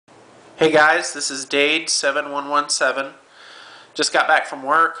Hey guys, this is Dade7117. Just got back from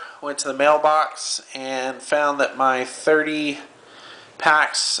work, went to the mailbox, and found that my 30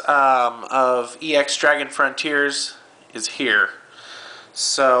 packs of EX Dragon Frontiers is here.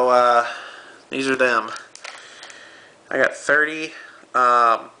 So these are them. I got 30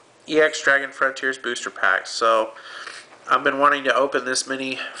 EX Dragon Frontiers booster packs. So I've been wanting to open this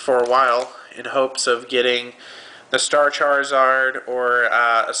many for a while in hopes of getting the Star Charizard or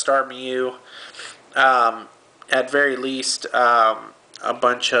a Star Mew. At very least, a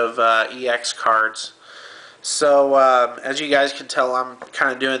bunch of EX cards. So as you guys can tell, I'm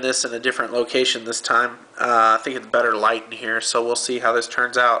kind of doing this in a different location this time. I think it's better light in here, so we'll see how this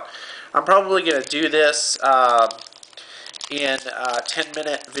turns out. I'm probably going to do this in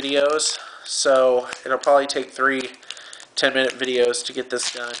 10-minute videos, so it'll probably take 3 10-minute videos to get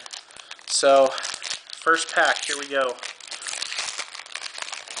this done. So first pack, here we go.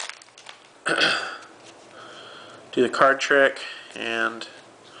 Do the card trick and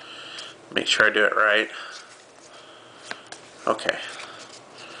make sure I do it right. Okay.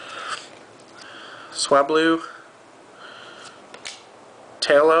 Swablu,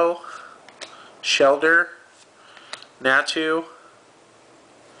 Tailo, Shelder, Natu,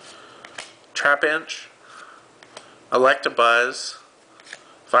 Trapinch, Electabuzz,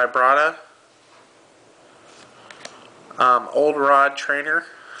 Vibrata, Old Rod Trainer,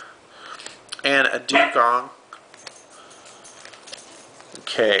 and a Dugong.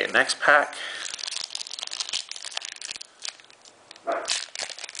 Okay, next pack.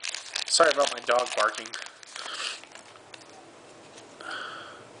 Sorry about my dog barking.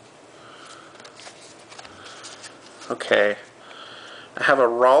 Okay, I have a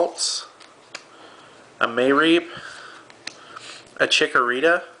Ralts, a Mayreep, a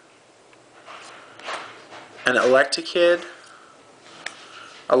Chikorita, an Electakid,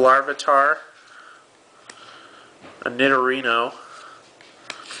 a Larvitar, a Nidorino,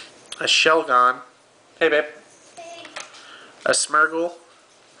 a Shelgon, hey babe, a Smeargle,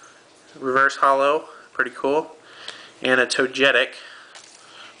 reverse hollow, pretty cool, and a Togetic.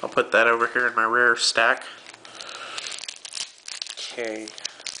 I'll put that over here in my rare stack. Okay.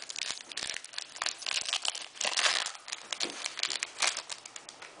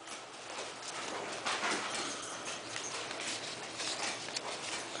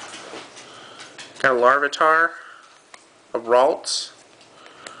 Got a Larvitar, a Ralts,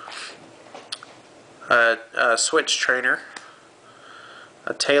 a Switch Trainer,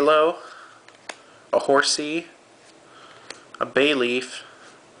 a Tailo, a Horsey, a Bayleaf,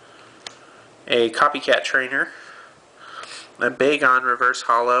 a Copycat Trainer, a Bagon Reverse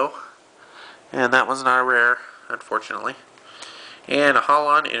Hollow, and that one's not a rare, unfortunately, and a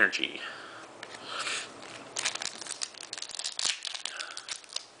Holon Energy.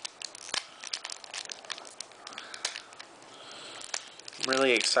 I'm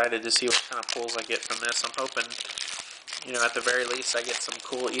really excited to see what kind of pulls I get from this. I'm hoping, you know, at the very least I get some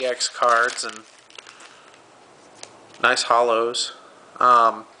cool EX cards and nice hollows.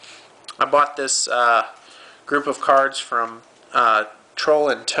 I bought this group of cards from Troll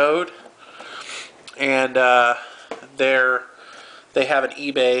and Toad, and they have an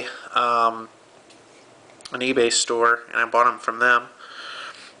eBay store, and I bought them from them.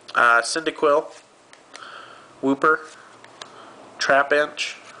 Cyndaquil, Wooper,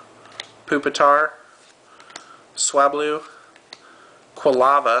 Trapinch, Pupitar, Swablu,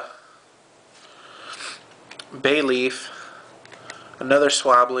 Quilava, Bayleaf, another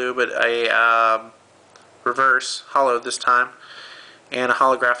Swablu, but a reverse hollow this time, and a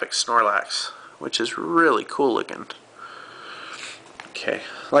holographic Snorlax, which is really cool looking. Okay,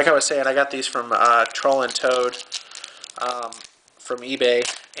 like I was saying, I got these from Troll and Toad from eBay,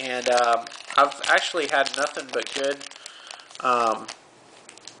 and I've actually had nothing but good.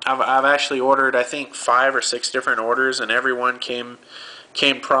 I've actually ordered, I think, 5 or 6 different orders, and every one came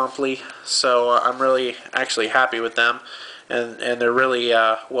promptly. So I'm really actually happy with them, and they're really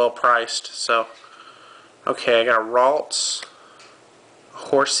well priced. So okay, I got a Ralts,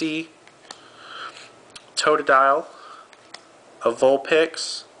 Horsey, Totodile, a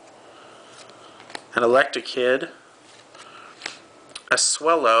Vulpix, an Electakid, a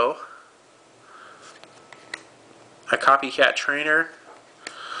Swellow, a Copycat Trainer,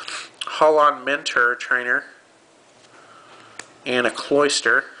 Holon Mentor Trainer, and a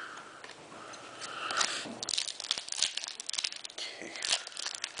Cloyster. Okay.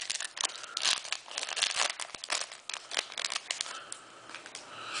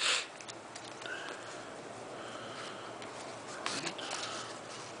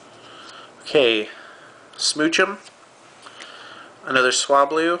 Okay, Smoochum, another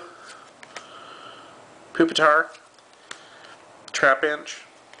Swablu, Pupitar, Trapinch,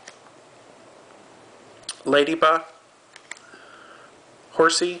 Ladybug,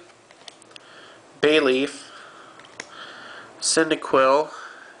 Horsey, Bayleaf, Cyndaquil,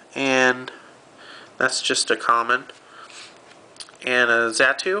 and that's just a common, and a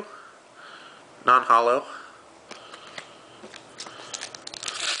Xatu, non-hollow.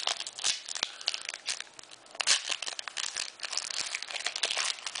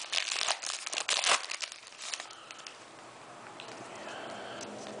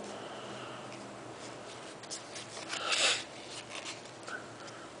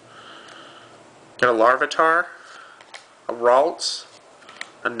 Got a Larvitar, a Ralts,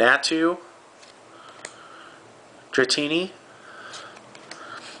 a Natu, Dratini,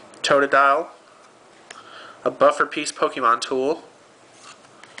 Totodile, a Buffer Piece Pokemon Tool,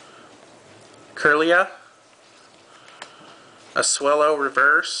 Kirlia, a Swellow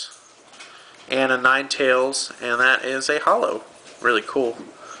Reverse, and a Ninetales, and that is a hollow. Really cool.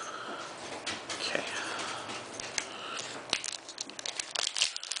 Okay.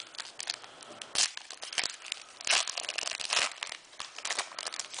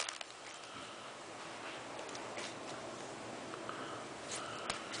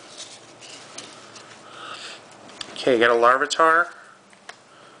 Okay, got a Larvitar,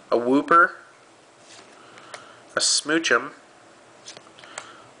 a Wooper, a Smoochum,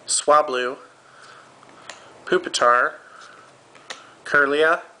 Swablu, Pupitar,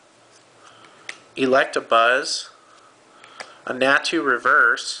 Kirlia, Electabuzz, a Natu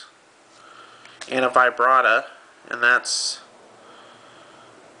Reverse, and a Vibrata, and that's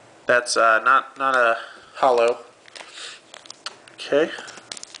not a hollow. Okay,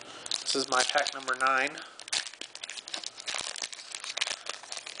 this is my pack number 9.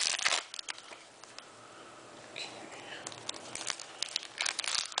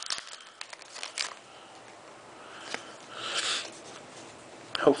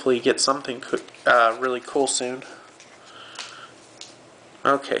 Hopefully you get something really cool soon.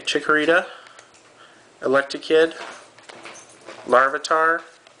 Okay, Chikorita, Electakid, Larvitar,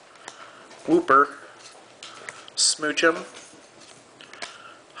 Wooper, Smoochum,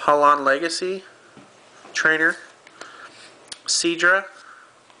 Holon Legacy, Trainer, Seadra,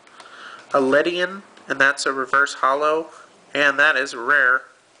 a Ledian, and that's a reverse hollow, and that is rare,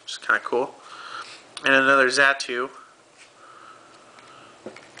 which is kind of cool, and another Xatu.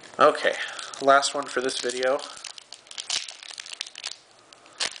 Okay, last one for this video.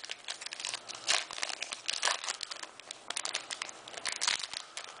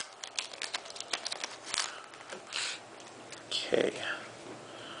 Okay.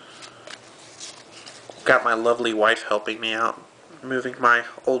 Got my lovely wife helping me out, moving my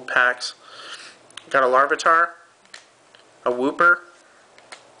old packs. Got a Larvitar, a Wooper,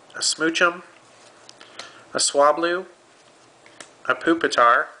 a Smoochum, a Swablu, a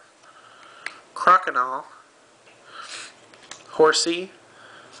Pupitar, Croconaw, Horsey,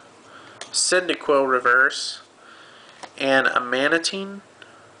 Cyndaquil Reverse, and a Manatine.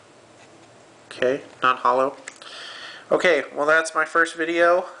 Okay, non-hollow. Okay, well that's my first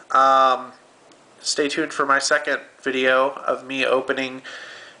video. Stay tuned for my second video of me opening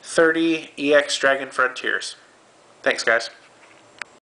 30 EX Dragon Frontiers. Thanks, guys.